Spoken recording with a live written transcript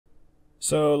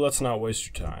So let's not waste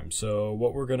your time. So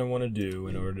what we're going to want to do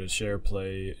in order to share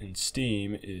play in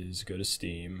Steam is go to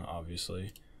Steam,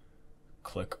 obviously.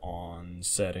 Click on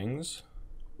Settings.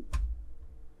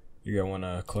 You're going to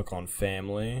want to click on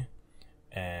Family.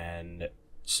 And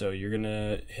so you're going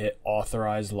to hit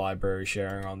Authorize Library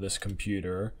Sharing on this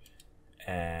computer.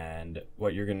 And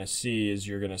what you're going to see is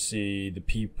you're going to see the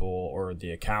people or the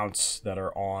accounts that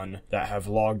are on that have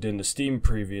logged into Steam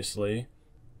previously.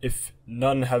 If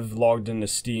none have logged into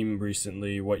Steam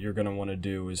recently, what you're going to want to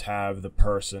do is have the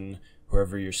person,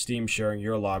 whoever you're Steam sharing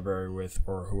your library with,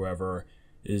 or whoever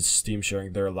is Steam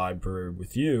sharing their library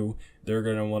with you, they're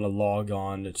going to want to log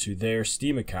on to their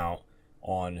Steam account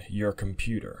on your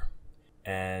computer.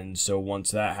 And so once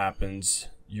that happens,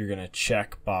 you're going to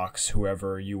check box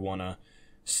whoever you want to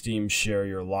Steam share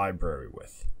your library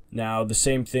with. Now the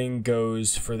same thing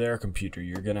goes for their computer.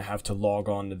 You're going to have to log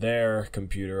on to their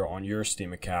computer on your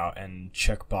Steam account and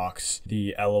checkbox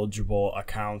the eligible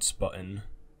accounts button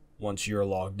once you're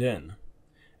logged in.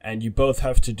 And you both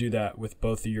have to do that with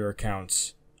both of your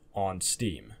accounts on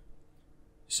Steam.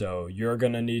 So you're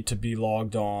going to need to be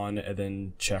logged on and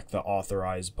then check the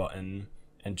authorize button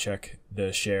and check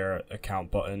the share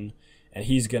account button. And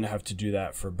he's going to have to do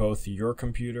that for both your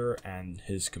computer and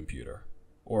his computer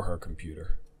or her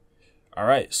computer.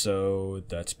 Alright, so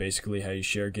that's basically how you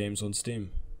share games on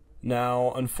Steam.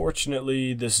 Now,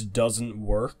 unfortunately, this doesn't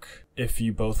work if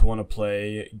you both want to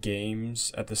play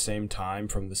games at the same time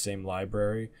from the same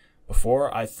library.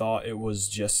 Before, I thought it was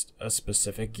just a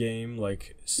specific game,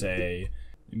 like, say,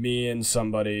 me and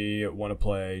somebody want to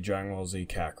play Dragon Ball Z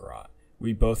Kakarot.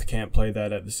 We both can't play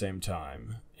that at the same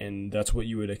time, and that's what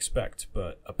you would expect,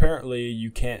 but apparently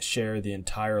you can't share the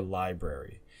entire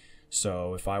library.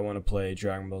 So if I want to play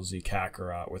Dragon Ball Z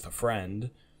Kakarot with a friend,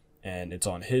 and it's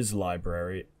on his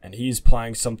library, and he's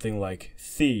playing something like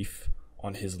Thief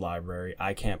on his library,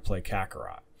 I can't play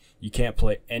Kakarot. You can't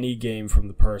play any game from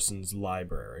the person's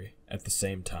library at the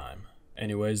same time.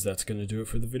 Anyways, that's going to do it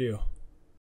for the video.